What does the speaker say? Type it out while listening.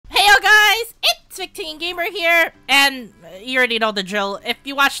Teen Gamer here, and you already know the drill. If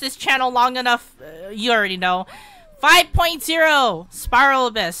you watch this channel long enough, you already know. 5.0 Spiral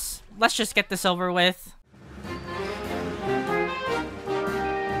Abyss. Let's just get this over with.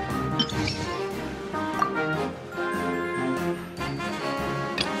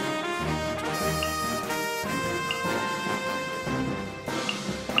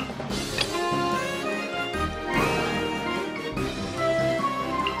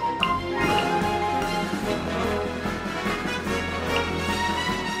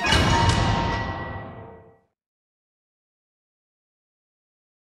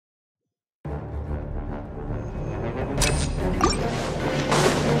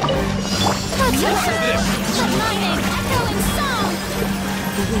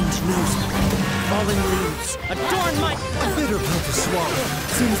 Falling leaves adorn my... A bitter pill to swallow.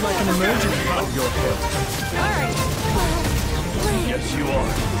 Seems like an emergent part of your head. Alright. Yes, you are.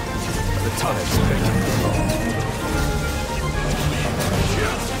 The time's ticking.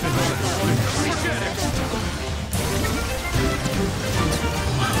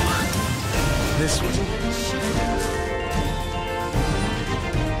 This was...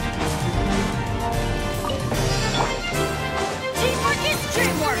 Teamwork is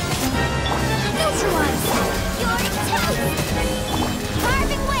dreamwork! Neutralize! You're toast!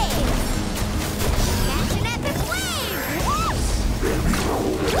 Carving wave! Catch an epic wave!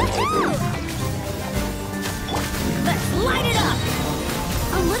 Woohoo! Let's light it up!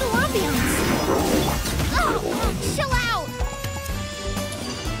 A little ambiance! Oh, chill out!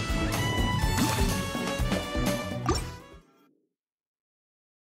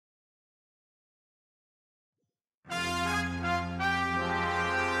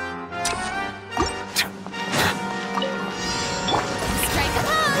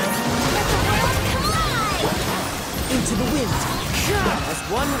 Into the wind. As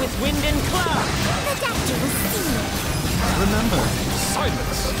one with wind and cloud. The doctor will see you. Remember,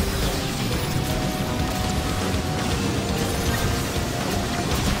 silence.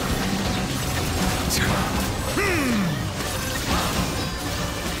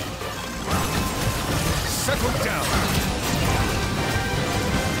 Settle down.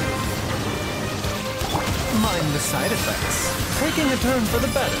 Mind the side effects. Taking a turn for the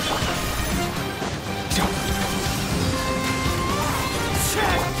better.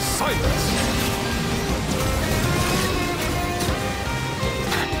 Silence!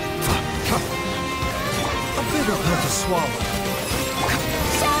 A bitter pill to swallow.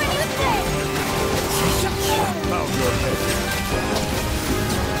 Showing you this! Bow your head.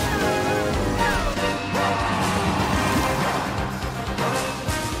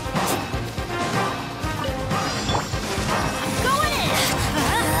 Going in!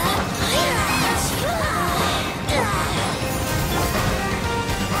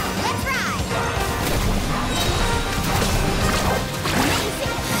 Let's ride!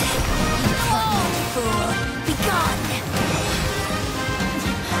 Amazing! Oh, fool! Be gone!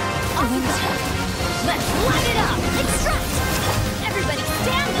 Let's light it up! Extract! Everybody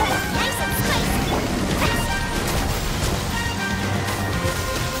stand back! Nice and spicy!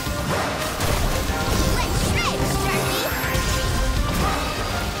 Let's shred, Sharpie!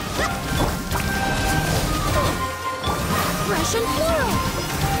 Fresh and floral!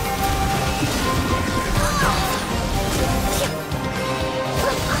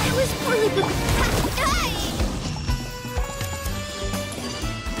 I was really... Hey!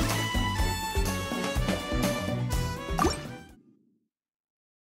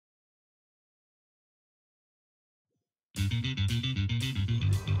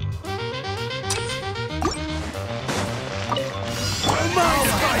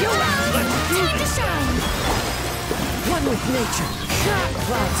 Time to shine! One with nature.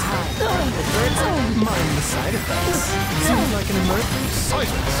 Clouds high. The birds mind the side effects. Seems like an emergency.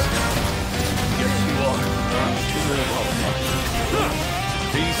 Silence! Yes, you are.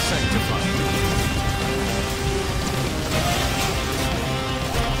 Be sanctified.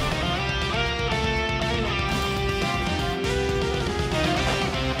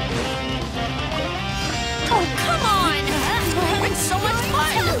 Oh, come on! We're having so much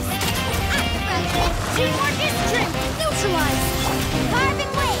fun! Teamwork is dream! Neutralize!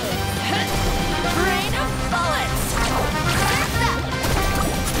 Carving wave! Rain of bullets! Surf up!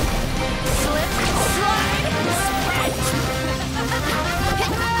 Slip, slide, sprint!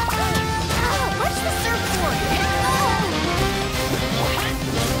 Oh.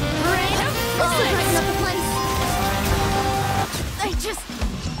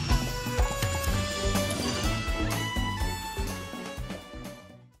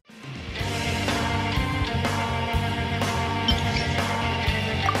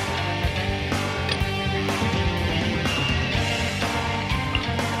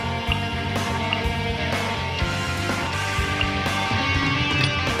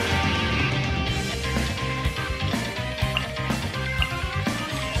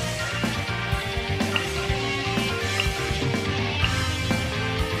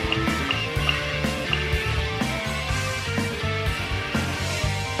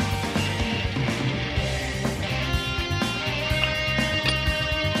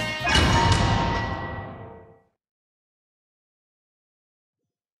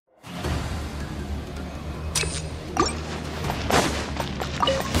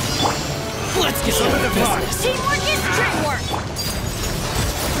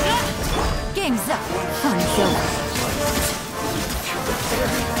 Time's up. Fun's over.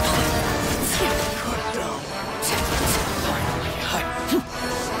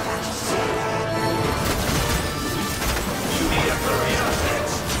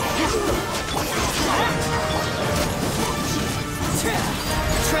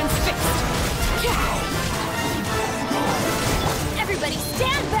 Transfixed. Everybody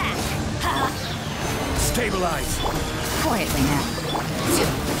stand back! Stabilize. Quietly now.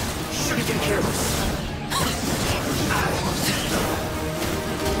 Should've been careless.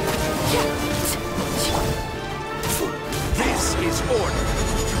 This is order.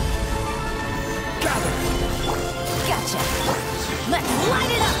 Gather. Gotcha! Let's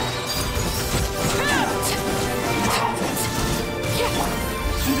light it up!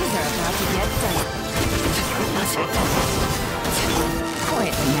 These are about to get done.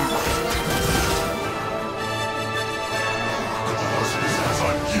 Quietly now. As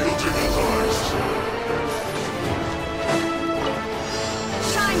unyielding as ice.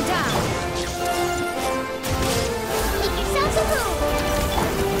 Shine down! Make yourselves a move.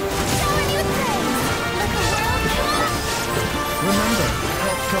 Shower me with praise. Let the world know us. Remember,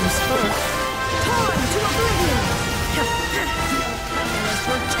 health comes first. Torn to oblivion!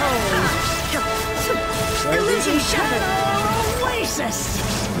 For toes. Illusion shattered! Oasis!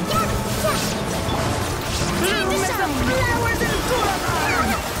 Time to shine. Flowers and boulevard!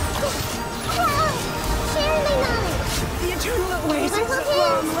 Sharing my knowledge. The eternal oasis at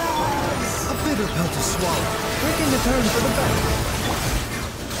long last! A bitter pill to swallow. Making a turn for the better.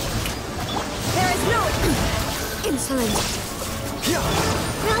 There is no insolence.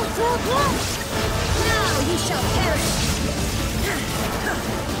 Now you shall perish!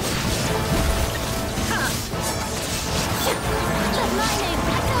 Let my name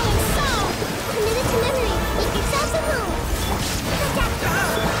echo in song. Committed to memory. Make yourselves a home.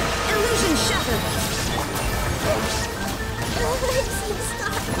 Illusion shattered!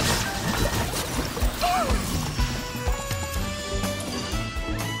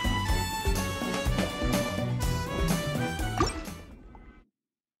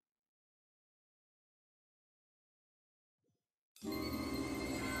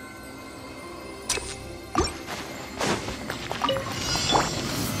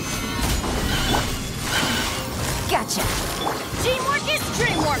 Gotcha! Teamwork is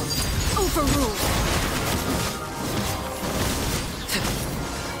dreamwork! Overruled!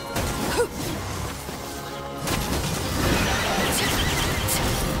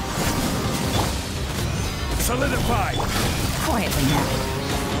 Solidify. Quietly now.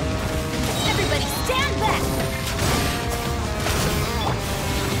 Everybody stand back!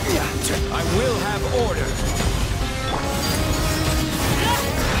 I will have order.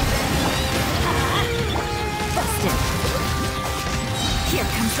 Busted! Here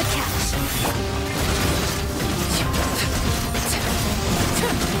comes the catch!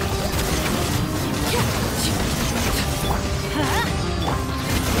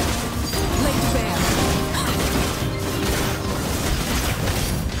 Laid bare!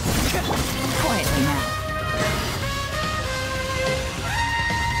 Quietly now.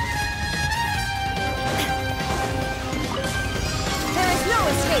 There is no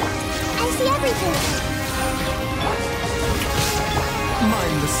escape! I see everything.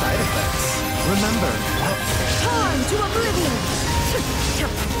 Mind the side effects. Remember, health. Torn to oblivion!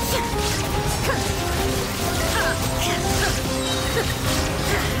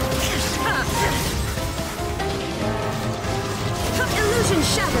 Illusion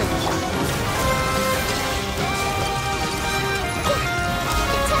shattered!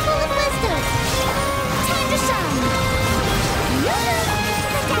 The Temple of Wisdom. Time to shine.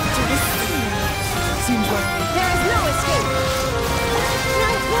 Look after the sea. Seems like There is no escape!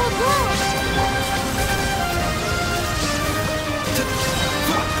 Light will glow.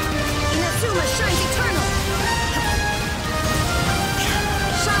 Inazuma shines eternal!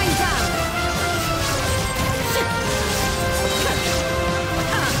 Shine down!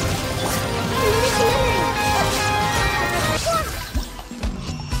 Committed to memory.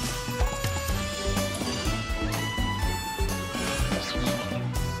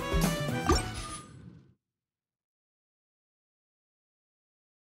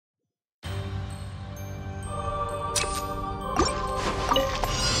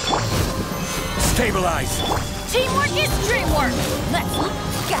 Stabilize. Teamwork is dreamwork! Let's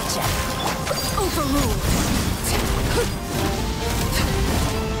gotcha! Overruled!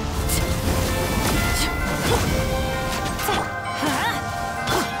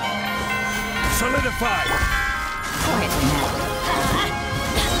 Solidify. Quietly now.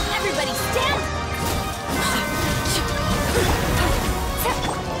 Everybody stand!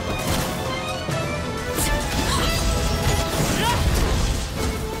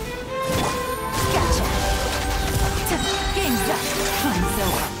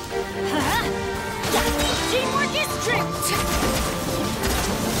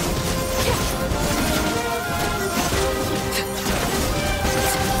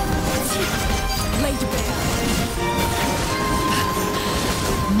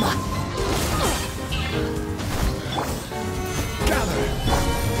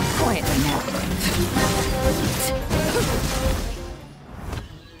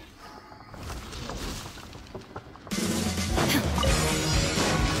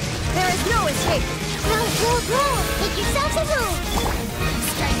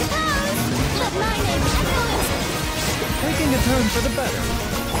 turn for the better.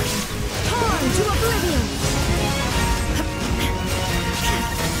 On to oblivion!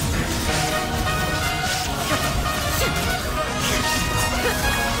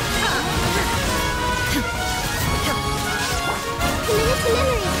 Commit to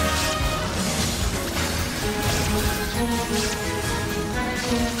memory!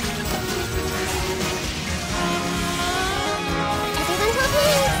 Everyone hold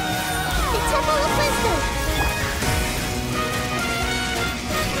hands! The Temple of Wisdom!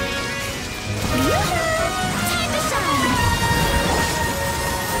 Time to shine!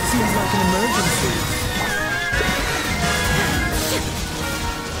 Seems like an emergency.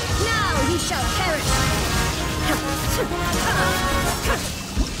 Now he shall perish!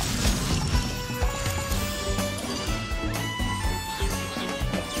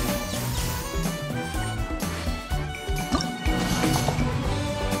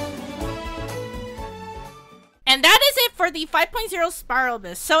 And that is it for the 5.0 Spiral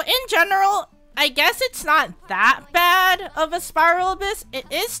Abyss. So in general, I guess it's not that bad of a Spiral Abyss. It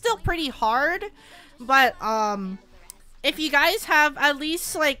is still pretty hard, but if you guys have at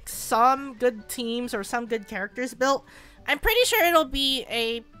least like some good teams or some good characters built, I'm pretty sure it'll be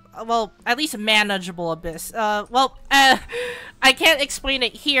a, well, at least manageable Abyss. I can't explain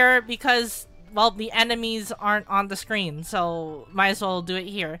it here because, well, the enemies aren't on the screen, so might as well do it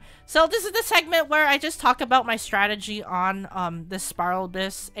here. So this is the segment where I just talk about my strategy on this Spiral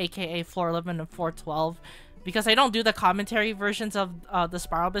Abyss, aka floor 11 and floor 12, because I don't do the commentary versions of the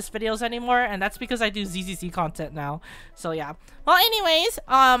Spiral Abyss videos anymore, and that's because I do ZZZ content now. So yeah. Well, anyways,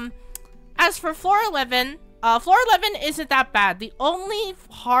 as for floor 11 isn't that bad. The only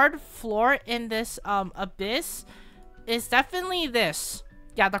hard floor in this Abyss is definitely this.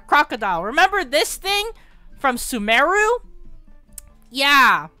 Yeah, the crocodile. Remember this thing from Sumeru?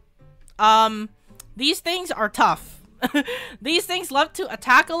 Yeah. These things are tough. These things love to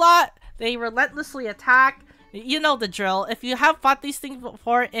attack a lot. They relentlessly attack. You know the drill. If you have fought these things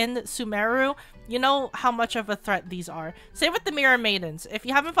before in Sumeru, you know how much of a threat these are. Same with the Mirror Maidens. If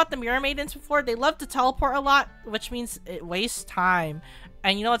you haven't fought the Mirror Maidens before, they love to teleport a lot, which means it wastes time.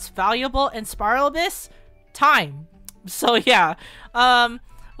 And you know what's valuable in Spiral Abyss? Time. So yeah.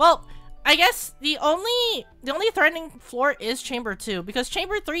 Well, I guess the only threatening floor is Chamber 2, because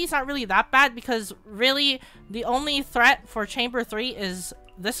Chamber 3 is not really that bad, because really the only threat for Chamber 3 is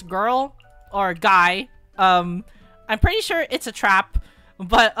this girl or guy. I'm pretty sure it's a trap,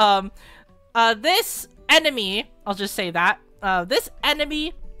 but this enemy, I'll just say that, this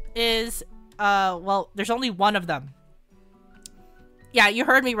enemy is well, there's only one of them. Yeah, you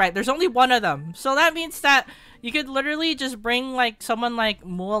heard me right. There's only one of them. So that means that you could literally just bring like someone like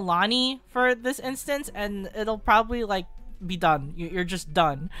Mualani for this instance, and it'll probably like be done. You're just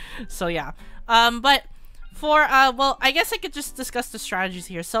done. So yeah. But for well, I guess I could just discuss the strategies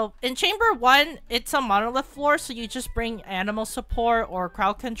here. So in Chamber 1, it's a monolith floor, so you just bring animal support or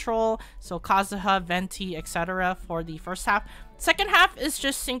crowd control, so Kazuha, Venti, etc. for the first half. Second half is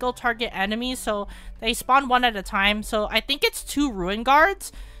just single target enemies, so they spawn one at a time. So I think it's 2 Ruin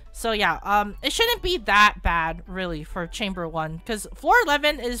Guards. So yeah, it shouldn't be that bad really for Chamber 1, because floor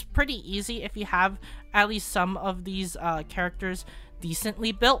 11 is pretty easy if you have at least some of these characters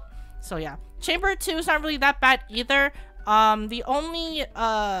decently built. So yeah, Chamber 2 is not really that bad either. The only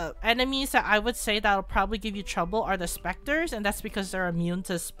enemies that I would say that'll probably give you trouble are the Spectres, and that's because they're immune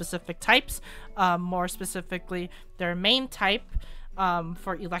to specific types. More specifically, their main type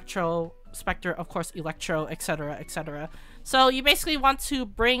for Electro, Spectre, of course, Electro, etc., etc. So you basically want to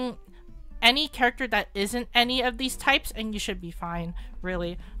bring any character that isn't any of these types, and you should be fine,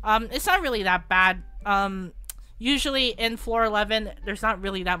 really. It's not really that bad. Usually in floor 11, there's not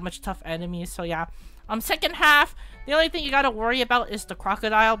really that much tough enemies, so yeah. Second half, the only thing you gotta worry about is the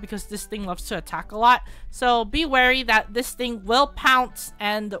crocodile, because this thing loves to attack a lot. So be wary that this thing will pounce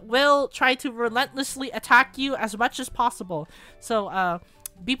and will try to relentlessly attack you as much as possible. So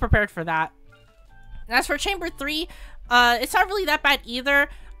be prepared for that. As for Chamber 3, it's not really that bad either.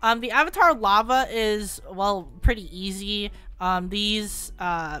 The Avatar Lava is, well, pretty easy. These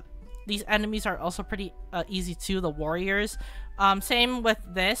enemies are also pretty easy too, the warriors. Same with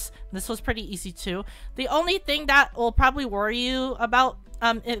this. This was pretty easy too. The only thing that will probably worry you about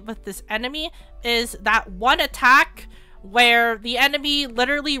with this enemy is that one attack where the enemy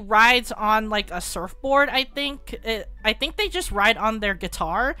literally rides on like a surfboard. I think they just ride on their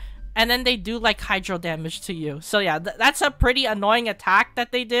guitar, and then they do like hydro damage to you. So yeah, that's a pretty annoying attack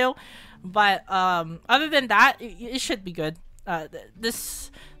that they do. But other than that, it should be good. This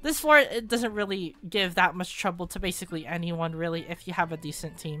floor, it doesn't really give that much trouble to basically anyone, really, if you have a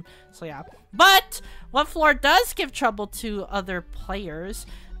decent team. So yeah. But what floor does give trouble to other players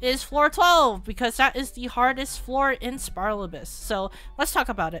is floor 12, because that is the hardest floor in Spiral Abyss. So let's talk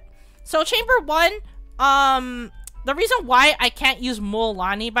about it. So Chamber 1, the reason why I can't use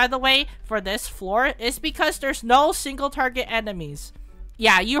Mualani, by the way, for this floor is because there's no single target enemies.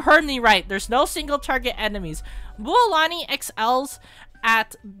 Yeah, you heard me right. There's no single target enemies. Mualani excels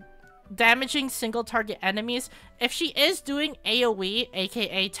at damaging single target enemies. If she is doing AoE,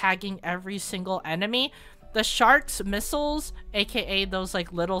 aka tagging every single enemy, the shark's missiles, aka those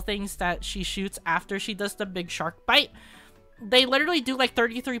like little things that she shoots after she does the big shark bite, they literally do like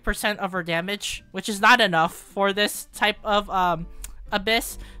 33% of her damage, which is not enough for this type of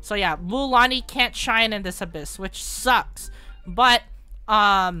abyss. So yeah, Mualani can't shine in this abyss, which sucks. But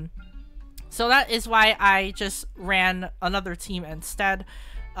so that is why I just ran another team instead.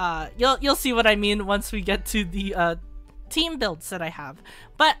 You'll see what I mean once we get to the team builds that I have.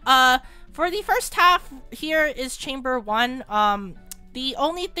 But for the first half, here is Chamber 1. The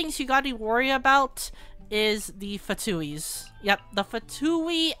only things you gotta worry about is the Fatuis. Yep, the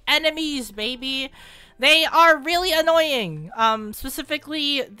Fatui enemies, baby. They are really annoying.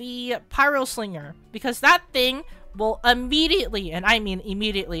 Specifically the Pyro Slinger, because that thing will immediately, and I mean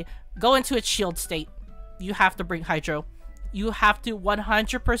immediately, go into its shield state. You have to bring Hydro. You have to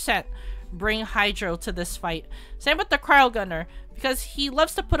 100% bring Hydro to this fight. Same with the Cryo Gunner, because he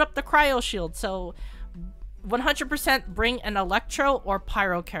loves to put up the Cryo Shield, so 100% bring an Electro or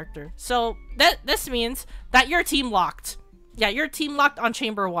Pyro character. So this means that you're team locked. Yeah, you're team locked on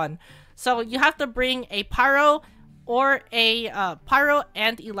Chamber 1. So you have to bring a Pyro or a Pyro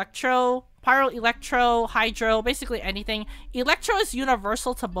and Electro. Pyro, Electro, Hydro, basically anything. Electro is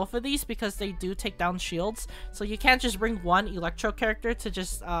universal to both of these because they do take down shields. So you can't just bring one Electro character to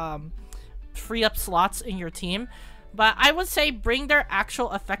just free up slots in your team. But I would say bring their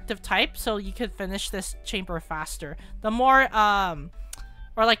actual effective type so you can finish this chamber faster. The more,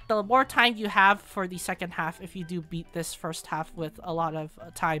 or like the more time you have for the second half if you do beat this first half with a lot of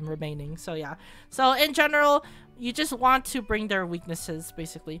time remaining. So yeah. So in general, you just want to bring their weaknesses,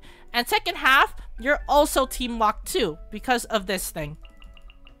 basically. And second half, you're also team locked too, because of this thing.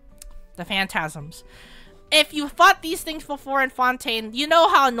 The Phantasms. If you fought these things before in Fontaine, you know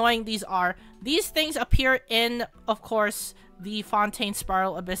how annoying these are. These things appear in, of course, the Fontaine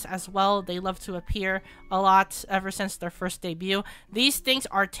Spiral Abyss as well. They love to appear a lot ever since their first debut. These things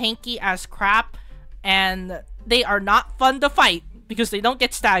are tanky as crap, and they are not fun to fight because they don't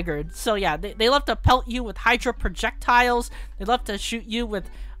get staggered. So yeah, they love to pelt you with Hydro projectiles. They love to shoot you with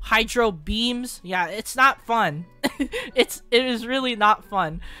Hydro beams. Yeah, it's not fun. It is really not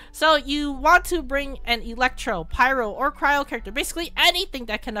fun. So you want to bring an Electro, Pyro, or Cryo character. Basically anything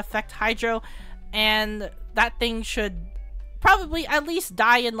that can affect Hydro, and that thing should probably at least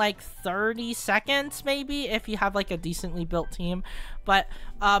die in like 30 seconds maybe if you have like a decently built team. But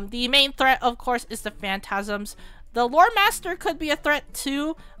the main threat, of course, is the Phantasms. The Lore Master could be a threat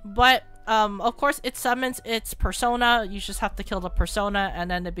too, but of course it summons its persona. You just have to kill the persona and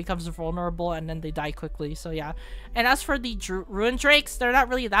then it becomes vulnerable and then they die quickly. So yeah. And as for the Ruin Drakes, they're not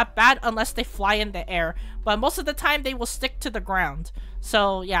really that bad unless they fly in the air, but most of the time they will stick to the ground.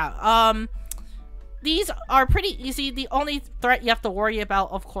 So yeah, these are pretty easy. The only threat you have to worry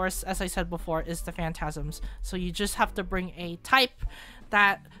about, of course, as I said before, is the Phantasms. So you just have to bring a type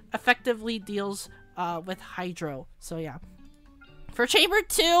that effectively deals with Hydro. So yeah. For Chamber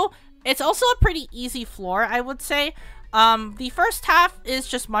 2, it's also a pretty easy floor, I would say. The first half is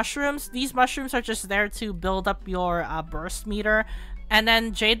just mushrooms. These mushrooms are just there to build up your burst meter. And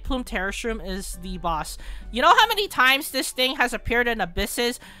then Jade Plume Terrashroom is the boss. You know how many times this thing has appeared in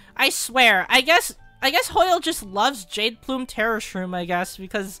abysses? I swear. I guess Hoyle just loves Jade Plume Terrashroom, I guess,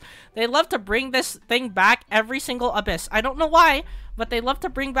 because they love to bring this thing back every single abyss. I don't know why, but they love to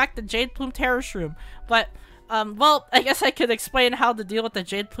bring back the Jade Plume Terrashroom. But, well, I guess I could explain how to deal with the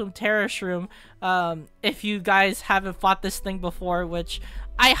Jade Plume Terrashroom, if you guys haven't fought this thing before, which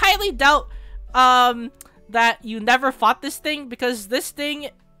I highly doubt, that you never fought this thing, because this thing,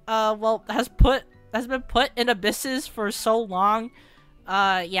 well, has been put in abysses for so long.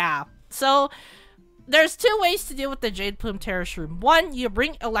 Yeah. So there's two ways to deal with the Jade Plume Terrashroom. One, you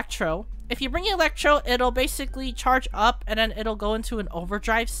bring Electro. If you bring Electro, it'll basically charge up and then it'll go into an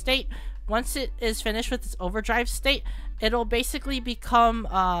overdrive state. Once it is finished with its overdrive state, it'll basically become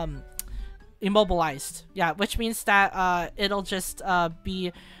immobilized. Yeah, which means that it'll just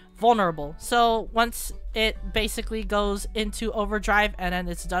be vulnerable. So once it basically goes into overdrive and then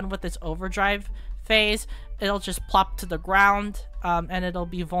it's done with its overdrive phase, it'll just plop to the ground, and it'll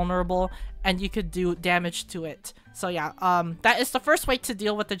be vulnerable, and you could do damage to it. So yeah, that is the first way to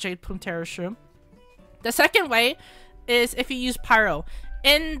deal with the Jade Plume Terror Shroom. The second way is if you use Pyro.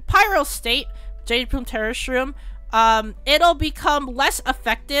 In Pyro state, Jade Plume Terror Shroom, it'll become less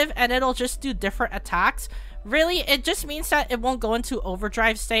effective and it'll just do different attacks. Really, it just means that it won't go into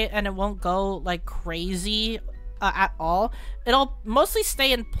overdrive state and it won't go like crazy at all. It'll mostly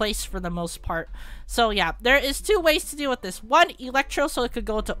stay in place for the most part. So yeah, there is two ways to deal with this. One, Electro, so it could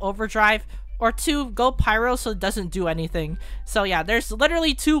go into overdrive, or two, go Pyro so it doesn't do anything. So yeah, there's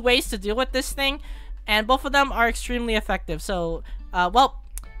literally two ways to deal with this thing, and both of them are extremely effective. So well,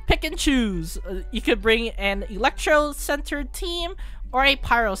 pick and choose. You could bring an Electro-centered team or a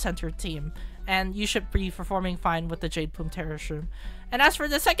Pyro-centered team, and you should be performing fine with the Jade Plume Terror Shroom. And as for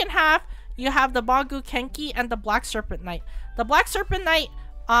the second half, you have the Bangu Kenki and the Black Serpent Knight. The Black Serpent Knight,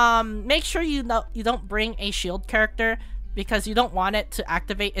 make sure you don't bring a shield character, because you don't want it to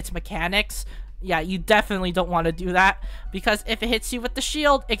activate its mechanics. Yeah, you definitely don't want to do that, because if it hits you with the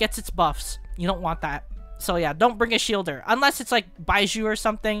shield, it gets its buffs. You don't want that. So yeah, don't bring a shielder, unless it's like Baiju or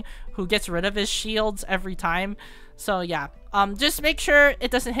something who gets rid of his shields every time. So yeah, just make sure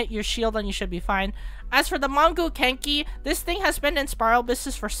it doesn't hit your shield and you should be fine. As for the Bangu Kenki, this thing has been in Spiral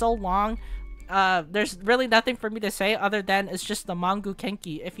Abysses for so long. There's really nothing for me to say other than it's just the Bangu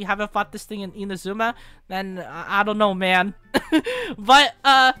Kenki. If you haven't fought this thing in Inazuma, then I don't know, man. But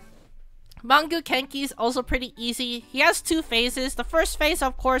Bangu Kenki is also pretty easy. He has two phases. The first phase,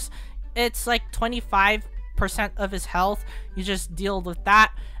 of course, it's like 25% of his health. You just deal with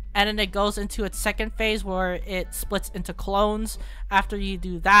that. And then it goes into its second phase where it splits into clones. After you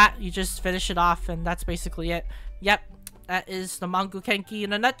do that, you just finish it off, and that's basically it. Yep, that is the Bangu Kenki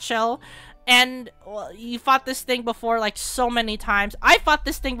in a nutshell. And well, you fought this thing before like so many times. I fought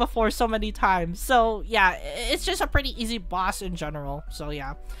this thing before so many times. So yeah, it's just a pretty easy boss in general. So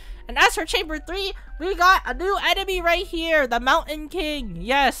yeah. And as for Chamber 3, we got a new enemy right here, the Mountain King.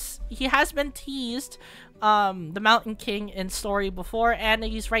 Yes, he has been teased, the Mountain King in story before, and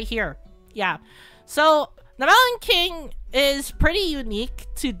he's right here. Yeah. So the Mountain King is pretty unique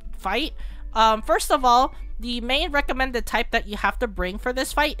to fight. First of all, the main recommended type that you have to bring for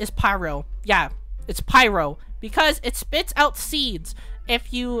this fight is Pyro. Yeah, it's Pyro, because it spits out seeds.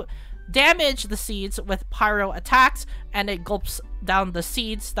 If you damage the seeds with Pyro attacks and it gulps down the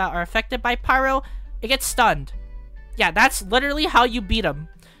seeds that are affected by Pyro, it gets stunned. Yeah, that's literally how you beat him.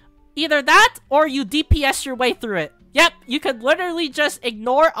 Either that or you DPS your way through it. Yep, you could literally just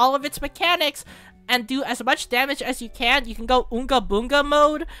ignore all of its mechanics and do as much damage as you can. You can go Unga Boonga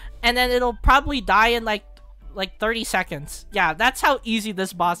mode, and then it'll probably die in like 30 seconds. Yeah, that's how easy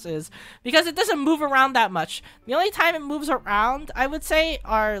this boss is, because it doesn't move around that much. The only time it moves around, I would say,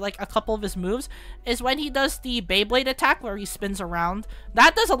 are like a couple of his moves, is when he does the Beyblade attack where he spins around.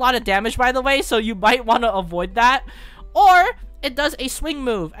 That does a lot of damage, by the way, so you might want to avoid that. Or it does a swing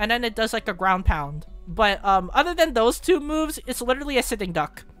move, and then it does like a ground pound. But other than those two moves, it's literally a sitting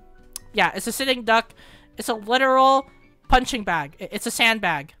duck. Yeah, it's a sitting duck. It's a literal punching bag. It's a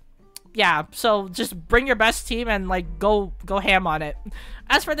sandbag. Yeah, so just bring your best team and like go ham on it.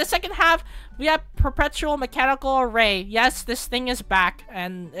 As for the second half, we have Perpetual Mechanical Array. Yes, this thing is back,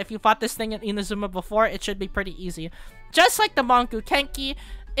 and if you fought this thing in Inazuma before, it should be pretty easy. Just like the Bangu Kenki,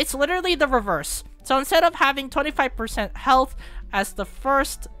 it's literally the reverse. So instead of having 25% health as the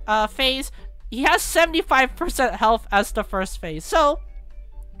first phase, he has 75% health as the first phase. So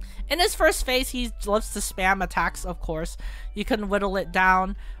in his first phase, he loves to spam attacks, of course. You can whittle it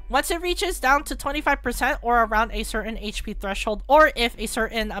down. Once it reaches down to 25% or around a certain HP threshold, or if a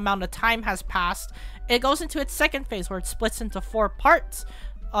certain amount of time has passed, it goes into its second phase where it splits into 4 parts.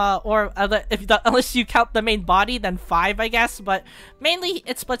 Unless you count the main body, then 5, I guess. But mainly,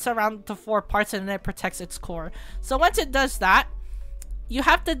 it splits around to 4 parts and then it protects its core. So once it does that, you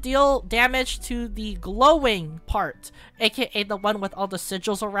have to deal damage to the glowing part, aka the one with all the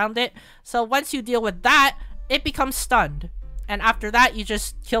sigils around it. So once you deal with that, it becomes stunned. And after that, you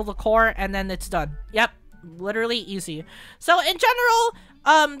just kill the core and then it's done. Yep, literally easy. So in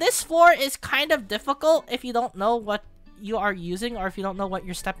general, this floor is kind of difficult if you don't know what you are using or if you don't know what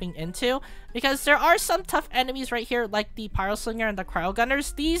you're stepping into, because there are some tough enemies right here like the Pyroslinger and the Cryo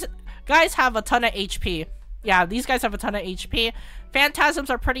Gunners. These guys have a ton of HP. Yeah, these guys have a ton of HP. Phantasms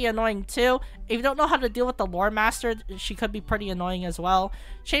are pretty annoying too. If you don't know how to deal with the Lore Master, she could be pretty annoying as well.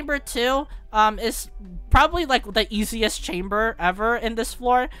 Chamber 2 is probably like the easiest chamber ever in this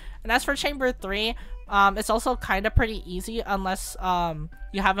floor. And as for Chamber 3, It's also kind of pretty easy unless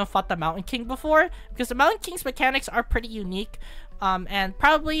you haven't fought the Mountain King before, because the Mountain King's mechanics are pretty unique. And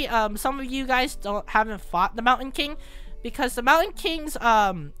probably some of you guys haven't fought the Mountain King, because the Mountain King's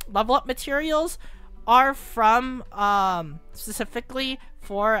level up materials are from specifically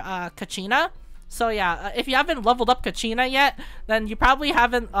for Kachina. So yeah, if you haven't leveled up Kachina yet, then you probably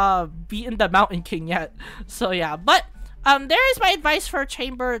haven't beaten the Mountain King yet. So yeah, but there is my advice for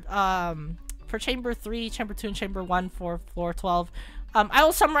Chamber 3, Chamber 2, and Chamber 1 for floor 12. I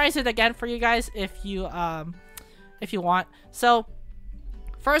will summarize it again for you guys if you want. So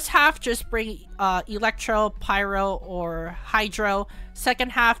first half, just bring Electro, Pyro, or Hydro.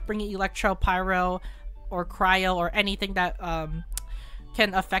 Second half, bring Electro, Pyro, or Cryo, or anything that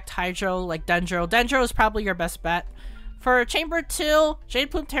can affect Hydro, like Dendro. Dendro is probably your best bet. For Chamber 2,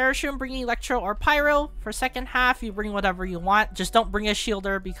 Jade Plume Terrashoon, bring Electro or Pyro. For second half, you bring whatever you want. Just don't bring a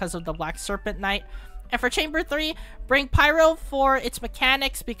Shielder because of the Black Serpent Knight. And for Chamber 3, bring Pyro for its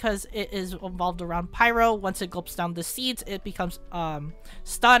mechanics, because it is involved around Pyro. Once it gulps down the seeds, it becomes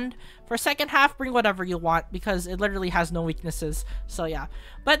stunned. For second half, bring whatever you want, because it literally has no weaknesses. So yeah.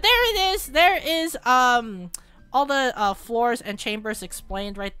 But there it is. There is all the floors and chambers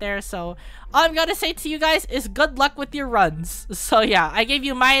explained right there. So all I'm gonna say to you guys is good luck with your runs. So yeah, I gave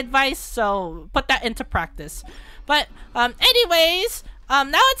you my advice, so put that into practice. But anyways,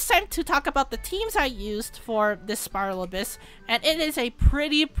 now it's time to talk about the teams I used for this Spiral Abyss, and it is a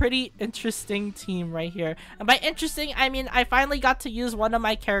pretty interesting team right here. And by interesting, I mean I finally got to use one of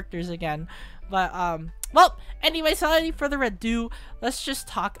my characters again. But well, anyways, without any further ado, let's just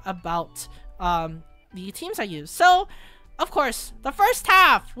talk about the teams I use. So, of course, the first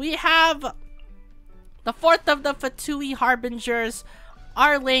half, we have the fourth of the Fatui Harbingers,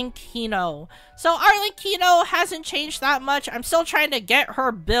 Arlecchino. So Arlecchino hasn't changed that much. I'm still trying to get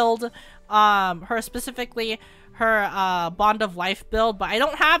her build, specifically her Bond of Life build, but I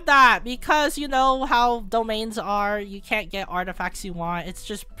don't have that because you know how domains are. You can't get artifacts you want. It's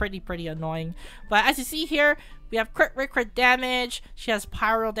just pretty annoying. But as you see here, we have crit damage. She has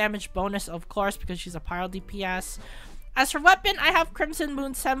pyro damage bonus, of course, because she's a pyro DPS. As for weapon, I have Crimson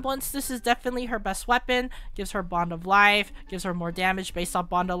Moon Semblance. This is definitely her best weapon. Gives her Bond of Life, gives her more damage based on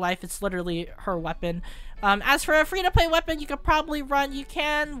Bond of Life. It's literally her weapon. As for a free-to-play weapon, you could probably run, you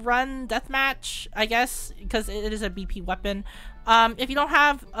can run Deathmatch, I guess, because it is a BP weapon. If you don't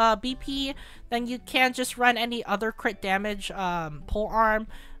have BP, then you can just run any other crit damage pole arm,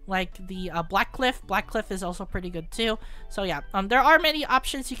 like the Black Cliff. Black Cliff is also pretty good too. So yeah, there are many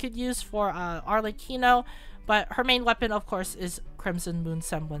options you could use for Arlecchino, but her main weapon, of course, is Crimson Moon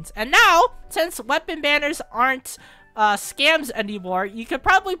Semblance. And now, since weapon banners aren't scams anymore, you could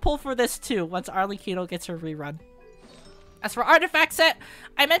probably pull for this too once Arlecchino gets her rerun. As for artifact set,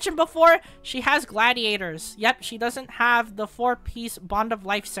 I mentioned before, she has gladiators. Yep, she doesn't have the 4-piece Bond of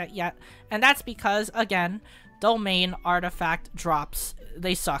Life set yet, and that's because, again, domain artifact drops.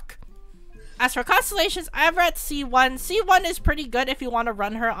 They suck. As for constellations, I have her at C1. C1 is pretty good if you want to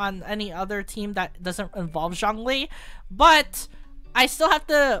run her on any other team that doesn't involve Zhongli, but I still have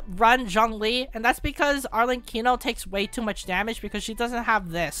to run Zhongli, and that's because Arlecchino takes way too much damage because she doesn't have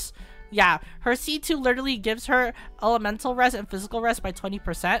this. Yeah, her C2 literally gives her elemental res and physical res by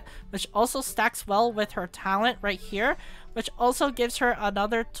 20%, which also stacks well with her talent right here, which also gives her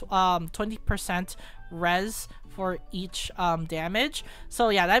another 20% res for each damage. So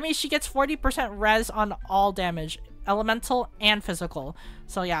yeah, that means she gets 40% res on all damage, elemental and physical.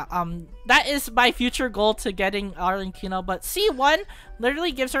 So yeah, that is my future goal to getting Arlecchino, but C1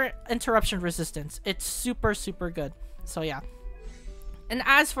 literally gives her interruption resistance. It's super good. So yeah. And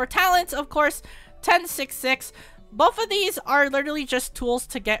as for talents, of course, 1066. Both of these are literally just tools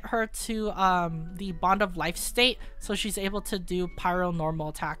to get her to the Bond of Life state, so she's able to do pyro normal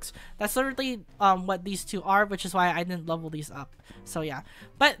attacks. That's literally what these two are, which is why I didn't level these up. So yeah,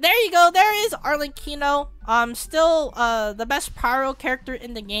 but there you go. There is Arlecchino. Still the best pyro character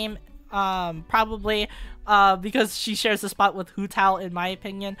in the game, probably because she shares the spot with Hu Tao in my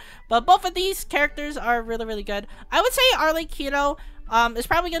opinion. But both of these characters are really good. I would say Arlecchino is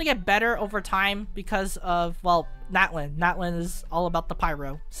probably going to get better over time because of, well, Natlin. Natlin is all about the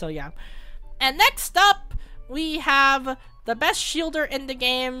pyro, so yeah. And next up, we have the best shielder in the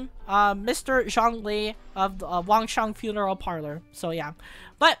game, Mr. Zhongli of the Wangshang Funeral Parlor. So yeah.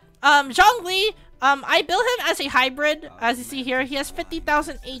 But Zhongli, I built him as a hybrid. As you see here, he has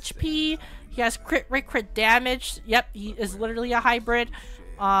 50,000 HP. He has crit damage. Yep, he is literally a hybrid.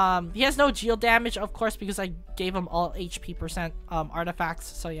 He has no geo damage, of course, because I gave him all HP percent artifacts,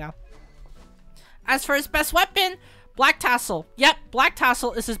 so yeah. As for his best weapon, Black Tassel. Yep, Black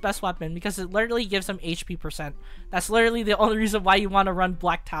Tassel is his best weapon because it literally gives him HP percent. That's literally the only reason why you want to run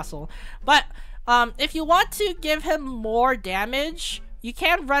Black Tassel. But if you want to give him more damage, you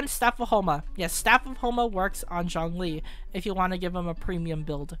can run Staff of Homa. Yes, Staff of Homa works on Zhongli if you want to give him a premium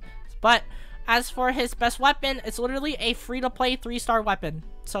build. But as for his best weapon, it's literally a free-to-play 3-star weapon.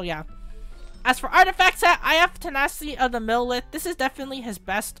 So yeah. As for artifact set, I have Tenacity of the Millith. This is definitely his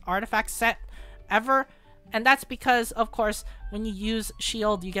best artifact set ever. And that's because, of course, when you use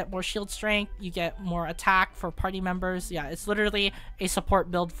shield, you get more shield strength, you get more attack for party members. Yeah, it's literally a support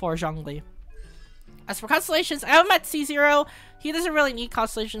build for Zhongli. As for constellations, I have him at C0. He doesn't really need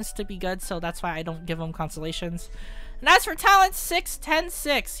constellations to be good, so that's why I don't give him constellations. And as for talent, 6, 10,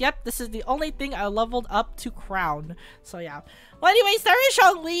 6. Yep, this is the only thing I leveled up to crown. So yeah. Well, anyways, there is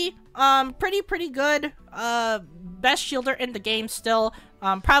Zhongli. Pretty good. Best shielder in the game still.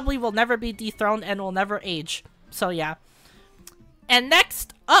 Probably will never be dethroned and will never age. So yeah. And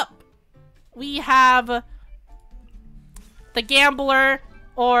next up, we have the gambler,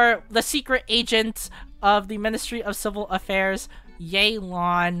 or the secret agent of the Ministry of Civil Affairs,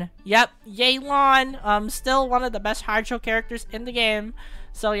 Yelan. Yep, Yelan. Still one of the best Hydro characters in the game.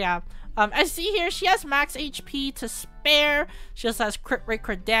 So yeah. As you see here, she has max HP to spare. She also has crit rate,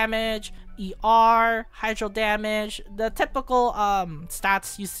 crit damage, ER, Hydro damage, the typical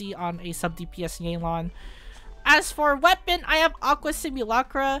stats you see on a sub DPS Yelan. As for weapon, I have Aqua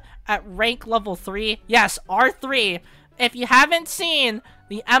Simulacra at rank level 3. Yes, R3. If you haven't seen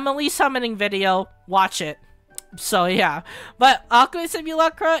the Emily summoning video, watch it. So yeah, but Aqua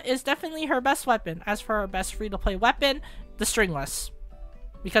Simulacra is definitely her best weapon. As for her best free-to-play weapon, the Stringless,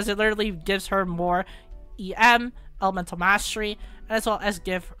 because it literally gives her more EM, Elemental Mastery, as well as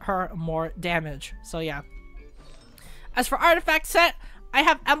give her more damage. So yeah. As for artifact set, I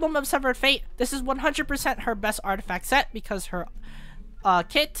have Emblem of Severed Fate. This is 100% her best artifact set because her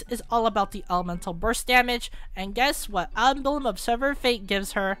kit is all about the elemental burst damage, and guess what? Emblem of Severed Fate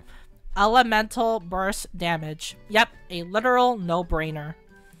gives her elemental burst damage. Yep, a literal no-brainer.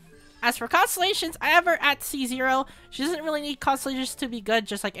 As for constellations, I have her at C0. She doesn't really need constellations to be good,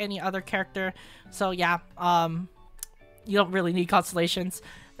 just like any other character. So yeah, you don't really need constellations.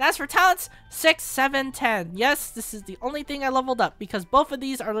 And as for talents, 6, 7, 10. Yes, this is the only thing I leveled up because both of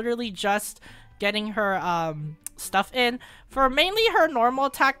these are literally just getting her stuff in. For mainly her normal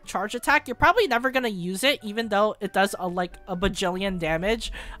attack, charge attack, you're probably never gonna use it, even though it does like a bajillion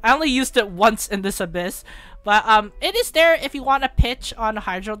damage. I only used it once in this abyss, but it is there if you want to pitch on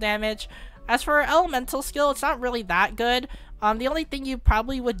hydro damage. As for her elemental skill, it's not really that good. The only thing you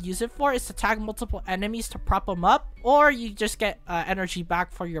probably would use it for is to tag multiple enemies to prop them up, or you just get energy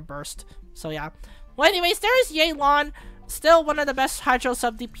back for your burst. So yeah. Well, anyways, there is Yelan, still one of the best hydro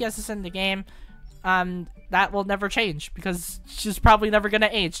sub DPSs in the game. That will never change because she's probably never gonna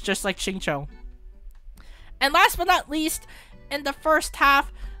age, just like Xingqiu. And last but not least, in the first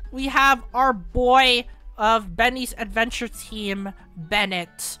half, we have our boy of Benny's adventure team,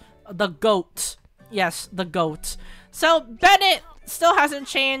 Bennett, the GOAT. Yes, the GOAT. So Bennett still hasn't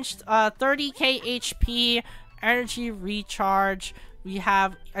changed. 30k HP, energy recharge. We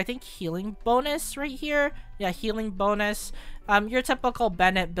have, I think, healing bonus right here. Yeah, healing bonus. Your typical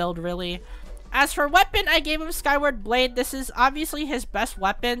Bennett build, really. As for weapon, I gave him Skyward Blade. This is obviously his best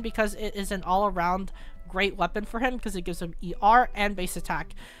weapon because it is an all-around great weapon for him because it gives him ER and base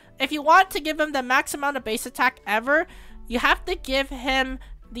attack. If you want to give him the max amount of base attack ever, you have to give him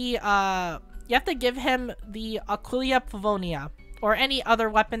the Aquilia Pavonia or any other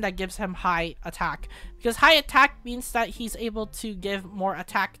weapon that gives him high attack, because high attack means that he's able to give more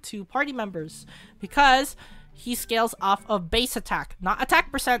attack to party members because he scales off of base attack, not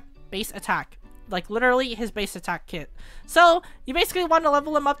attack percent, base attack. Like literally his base attack kit. So you basically want to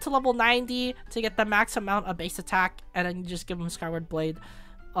level him up to level 90 to get the max amount of base attack, and then you just give him Skyward Blade.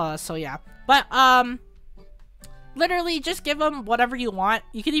 So yeah. But literally just give him whatever you want.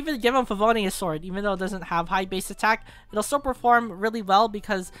 You can even give him Favonia's sword, even though it doesn't have high base attack. It'll still perform really well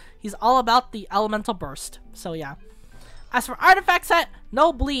because he's all about the elemental burst. So yeah. As for artifact set,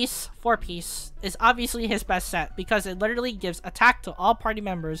 Noblesse 4-piece is obviously his best set because it literally gives attack to all party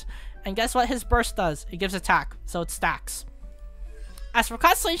members. And guess what his burst does? It gives attack, so it stacks. As for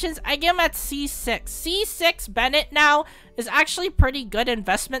constellations, I give him at C6. C6 Bennett now is actually pretty good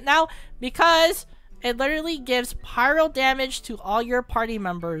investment now because it literally gives pyro damage to all your party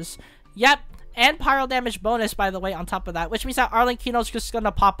members. Yep, and pyro damage bonus, by the way, on top of that, which means that arlecchino's just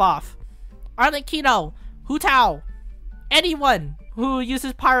gonna pop off. Arlecchino, Hu Tao, anyone who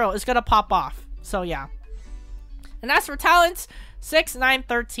uses pyro is gonna pop off. So yeah. And as for talents, 6, 9,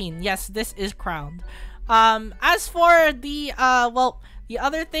 13. Yes, this is crowned. As for the, well, the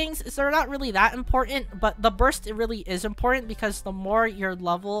other things, is they're not really that important, but the burst really is important because the more your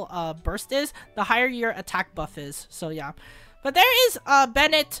level burst is, the higher your attack buff is. So yeah. But there is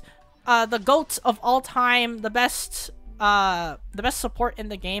Bennett, the GOAT of all time, the best support in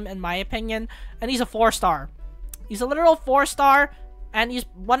the game in my opinion, and he's a 4-star. He's a literal 4-star, and he's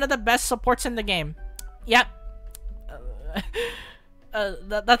one of the best supports in the game. Yep.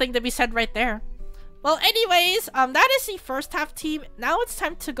 Nothing to be said right there. Well, anyways, that is the first half team. Now it's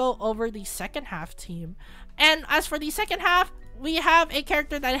time to go over the second half team. And as for the second half, we have a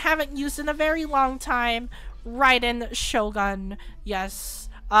character that I haven't used in a very long time, Raiden Shogun. Yes.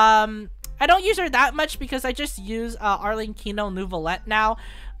 I don't use her that much because I just use Arlecchino Nouvelette now.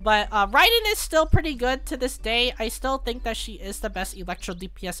 But Raiden is still pretty good to this day. I still think that she is the best Electro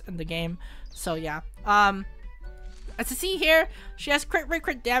DPS in the game. So yeah. As you see here, she has crit rate,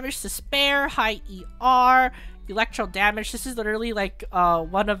 crit damage to spare, high ER, electro damage. This is literally like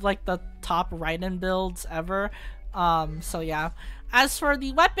one of like the top Raiden builds ever. So yeah. As for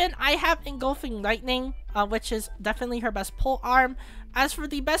the weapon, I have Engulfing Lightning, which is definitely her best pole arm. As for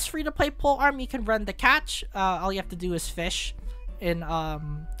the best free-to-play pole arm, you can run the catch. All you have to do is fish. And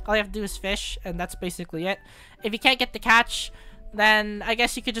that's basically it. If you can't get the catch, then I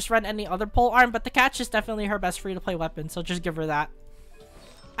guess you could just run any other pole arm, but the catch is definitely her best free-to-play weapon, so just give her that.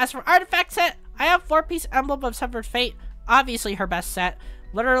 As for artifact set, I have 4-piece Emblem of Severed Fate, obviously her best set.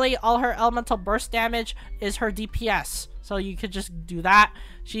 Literally, all her elemental burst damage is her DPS, so you could just do that.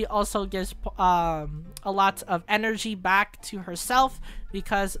 She also gives a lot of energy back to herself,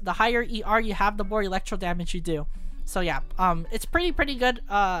 because the higher ER you have, the more electro damage you do. So yeah, it's pretty good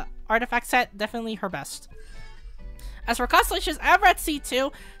artifact set, definitely her best. As for constellations, I have her at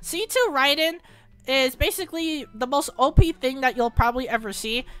C2. C2 Raiden is basically the most OP thing that you'll probably ever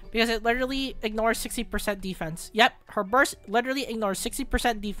see because it literally ignores 60% defense. Yep, her burst literally ignores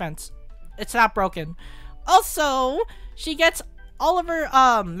 60% defense. It's not broken. Also, she gets all of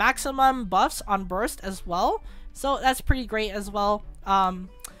her maximum buffs on burst as well. So that's pretty great as well.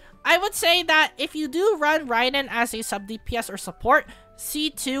 I would say that if you do run Raiden as a sub DPS or support,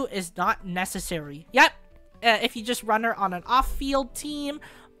 C2 is not necessary. Yep. If you just run her on an off-field team,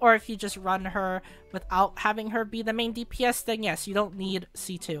 or if you just run her without having her be the main DPS, then yes, you don't need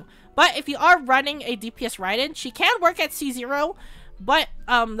C2. But if you are running a DPS Raiden, she can work at C0, but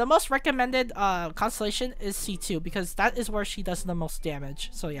the most recommended constellation is C2, because that is where she does the most damage,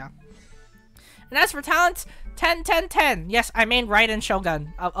 so yeah. And as for talents, 10, 10, 10. Yes, I main Raiden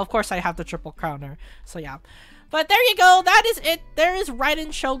Shogun. Of course, I have the triple crowner, so yeah. But there you go, that is it. There is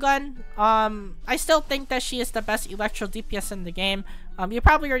Raiden Shogun. I still think that she is the best Electro DPS in the game. You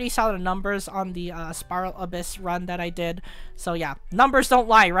probably already saw the numbers on the Spiral Abyss run that I did. So yeah, numbers don't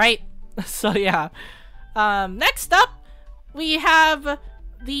lie, right? So yeah. Next up, we have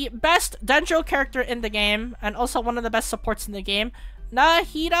the best Dendro character in the game, and also one of the best supports in the game,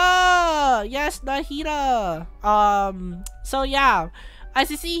 Nahida! Yes, Nahida! So yeah.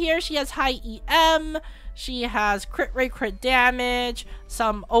 As you see here, she has high EM. She has crit rate, crit damage,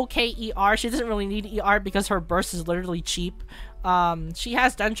 some okay ER. She doesn't really need ER because her burst is literally cheap. She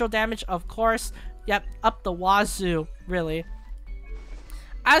has Dendro damage, of course. Yep, up the wazoo, really.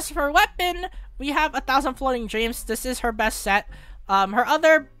 As for weapon, we have 1,000 Floating Dreams. This is her best set. Her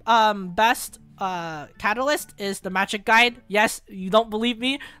other best catalyst is the Magic Guide. Yes, you don't believe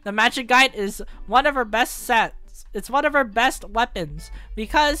me? The Magic Guide is one of her best sets. It's one of her best weapons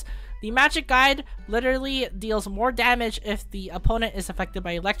because the Magic Guide literally deals more damage if the opponent is affected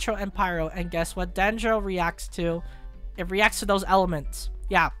by Electro and Pyro, and guess what Dendro reacts to? It reacts to those elements.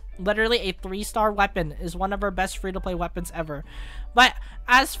 Yeah, literally a 3-star weapon is one of her best free-to-play weapons ever. But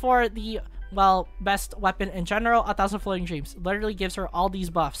as for the, well, best weapon in general, 1,000 Floating Dreams literally gives her all these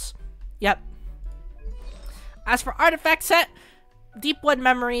buffs. Yep. As for artifact set, Deepwood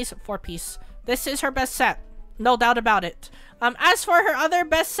Memories 4-piece. This is her best set. No doubt about it. As for her other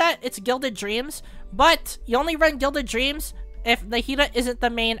best set, it's Gilded Dreams, but you only run Gilded Dreams if Nahida isn't the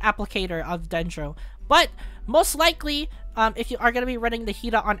main applicator of Dendro. But most likely, if you are going to be running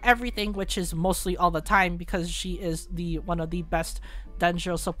Nahida on everything, which is mostly all the time because she is one of the best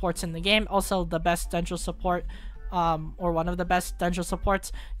Dendro supports in the game, also the best Dendro support, or one of the best Dendro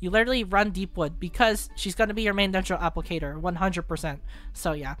supports, you literally run Deepwood because she's going to be your main Dendro applicator, 100%.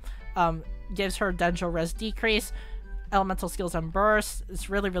 So yeah, gives her Dendro res decrease, elemental skills and bursts. It's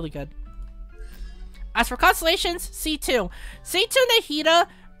really good. As for constellations, C2 Nahida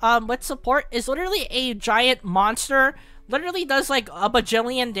with support is literally a giant monster. Literally does like a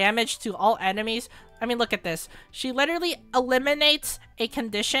bajillion damage to all enemies. I mean, look at this. She literally eliminates a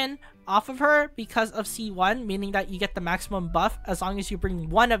condition off of her because of C1, meaning that you get the maximum buff as long as you bring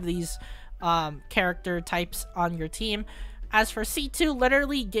one of these character types on your team. As for C2,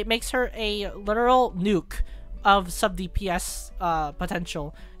 literally it makes her a literal nuke of sub DPS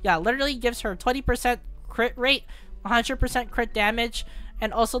potential. Yeah, literally gives her 20% crit rate, 100% crit damage,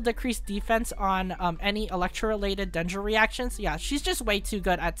 and also decreased defense on any electro-related danger reactions. Yeah, she's just way too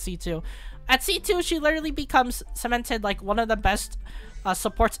good at C2. At C2, she literally becomes cemented like one of the best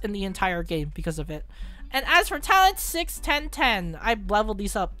supports in the entire game because of it. And as for talent 6, 10, 10, I leveled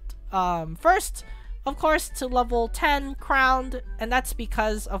these up first, of course, to level 10 crowned, and that's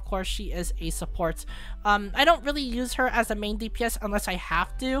because, of course, she is a support. I don't really use her as a main DPS unless I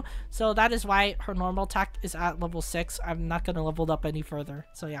have to, so that is why her normal attack is at level 6. I'm not going to level it up any further,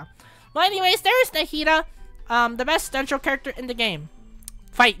 so yeah. Well, anyways, there's Nahida, the best Dendro character in the game.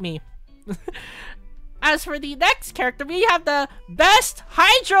 Fight me. As for the next character, we have the best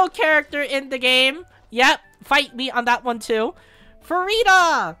Hydro character in the game. Yep, fight me on that one too.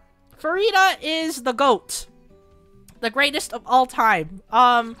 Farida! Farida is the GOAT. The greatest of all time.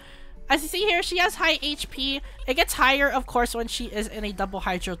 As you see here, she has high HP. It gets higher, of course, when she is in a double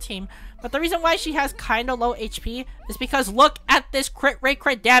Hydro team. But the reason why she has kind of low HP is because look at this crit rate,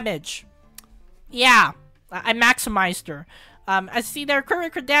 crit damage. Yeah, I maximized her. As you see there,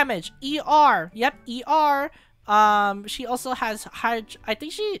 crit damage, ER, yep, ER. She also has high, I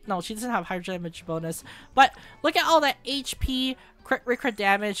think she doesn't have high damage bonus, but look at all that HP, crit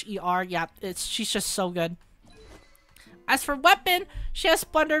damage, ER, yeah, she's just so good. As for weapon, she has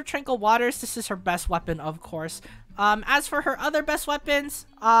Splendor, Tranquil Waters. This is her best weapon, of course. As for her other best weapons,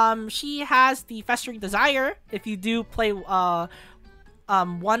 she has the Festering Desire, if you do play,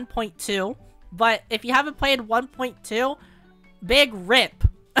 1.2, but if you haven't played 1.2, big rip.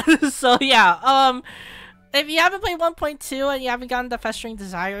 So yeah, if you haven't played 1.2 and you haven't gotten the Festering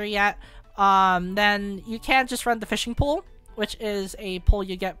Desire yet, then you can just run the fishing pole, which is a pole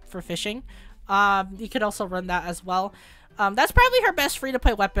you get for fishing. You could also run that as well. That's probably her best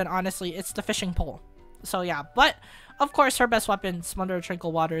free-to-play weapon, honestly. It's the fishing pole. So yeah, but of course her best weapon, Splendor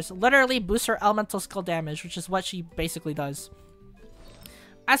Tranquil Waters, literally boosts her elemental skill damage, which is what she basically does.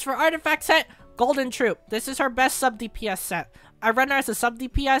 As for artifact set, Golden Troop. This is her best sub DPS set. I run her as a sub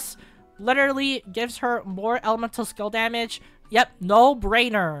DPS. Literally gives her more elemental skill damage. Yep, no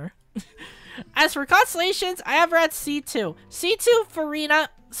brainer. As for constellations, I have her at C2. C2 Farina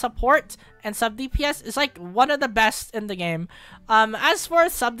support and sub DPS is like one of the best in the game. As for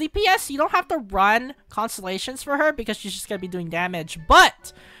sub DPS, you don't have to run constellations for her because she's just gonna be doing damage.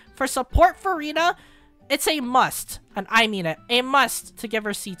 But for support Farina, it's a must, and I mean it, a must to give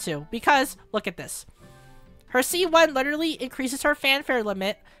her C2 because look at this. Her C1 literally increases her fanfare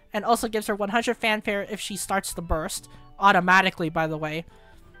limit and also gives her 100 fanfare if she starts the burst automatically, by the way.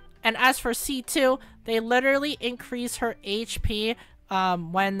 And as for C2, they literally increase her HP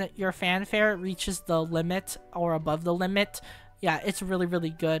when your fanfare reaches the limit or above the limit. Yeah, it's really,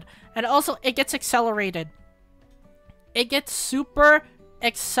 really good. And also, it gets accelerated. It gets super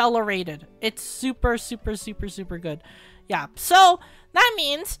accelerated. It's super, super, super, super good. Yeah, so that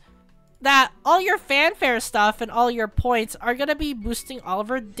means that all your fanfare stuff and all your points are going to be boosting all of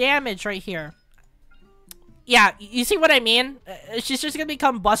her damage right here. Yeah, you see what I mean? She's just going to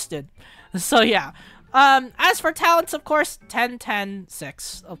become busted. So yeah. As for talents, of course, 10, 10,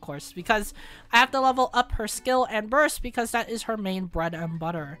 6, of course, because I have to level up her skill and burst because that is her main bread and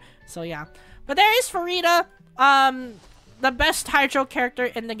butter. So yeah. But there is Farida, the best Hydro character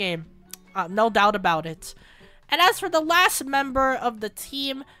in the game. No doubt about it. And as for the last member of the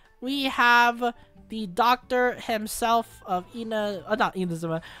team, we have the doctor himself of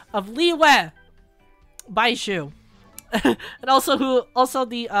of Liyue Baizhu. And also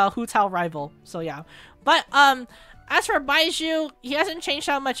the Hu Tao rival. So yeah. But as for Baizhu, he hasn't changed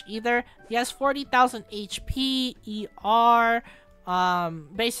that much either. He has 40,000 HP, ER,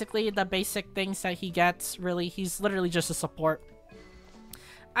 basically the basic things that he gets. Really, he's literally just a support.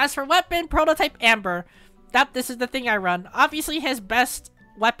 As for weapon, prototype Amber. This is the thing I run. Obviously his best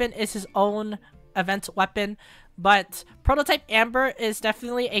weapon is his own event weapon, but prototype Amber is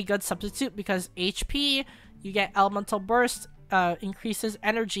definitely a good substitute because HP, you get elemental burst, increases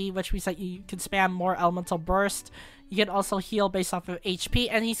energy, which means that you can spam more elemental burst. You can also heal based off of HP,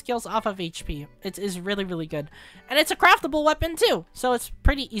 and he skills off of HP. It is really, really good. And it's a craftable weapon too, so it's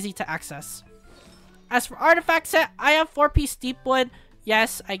pretty easy to access. As for artifact set, I have 4-piece Deepwood.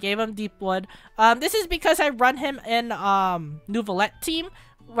 Yes, I gave him Deepwood. This is because I run him in Nouvelette team,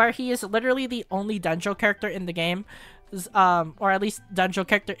 where he is literally the only Dendro character in the game. Or at least Dendro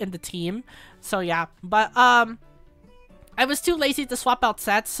character in the team. So yeah, but I I was too lazy to swap out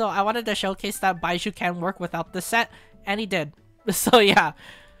sets, so I wanted to showcase that Baiju can work without the set, and he did. So yeah.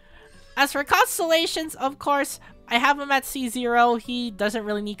 As for constellations, of course, I have him at C0. He doesn't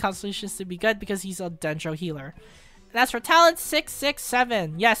really need constellations to be good because he's a Dendro healer. And as for talent, 6, 6,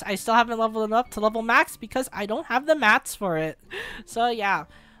 7. Yes, I still haven't leveled him up to level max because I don't have the mats for it. So yeah.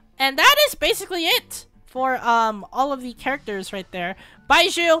 And that is basically it for all of the characters right there.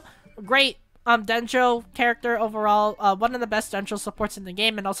 Baiju, great Dendro character overall. One of the best Dendro supports in the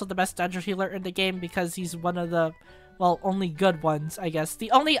game and also the best Dendro healer in the game because he's one of the, well, only good ones, I guess.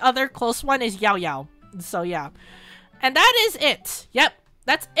 The only other close one is Yao Yao. So yeah. And that is it. Yep,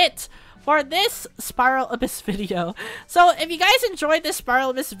 that's it for this Spiral Abyss video. So if you guys enjoyed this Spiral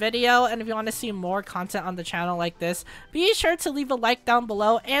Abyss video and if you want to see more content on the channel like this, be sure to leave a like down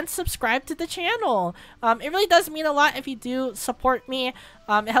below and subscribe to the channel. It really does mean a lot if you do support me.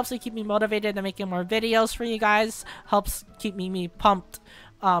 It helps me keep me motivated and making more videos for you guys. Helps keep me pumped.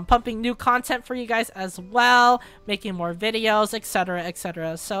 Pumping new content for you guys as well, making more videos, etc,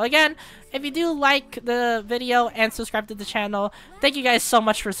 etc. So again, if you do like the video and subscribe to the channel, thank you guys so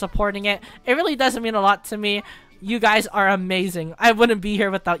much for supporting it. It really does mean a lot to me. You guys are amazing. I wouldn't be here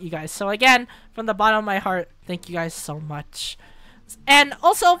without you guys. So again, from the bottom of my heart, thank you guys so much. And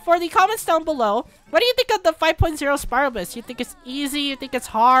also, for the comments down below, what do you think of the 5.0 Spiral Abyss? You think it's easy? You think it's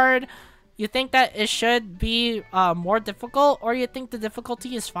hard? You think that it should be more difficult, or you think the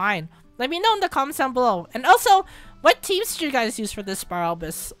difficulty is fine? Let me know in the comments down below. And also, what teams did you guys use for this Spiral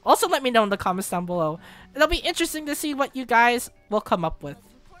Abyss? Also let me know in the comments down below. It'll be interesting to see what you guys will come up with.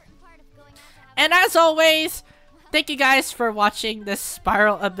 And as always, thank you guys for watching this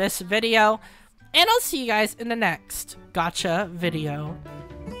Spiral Abyss video. And I'll see you guys in the next Gacha video.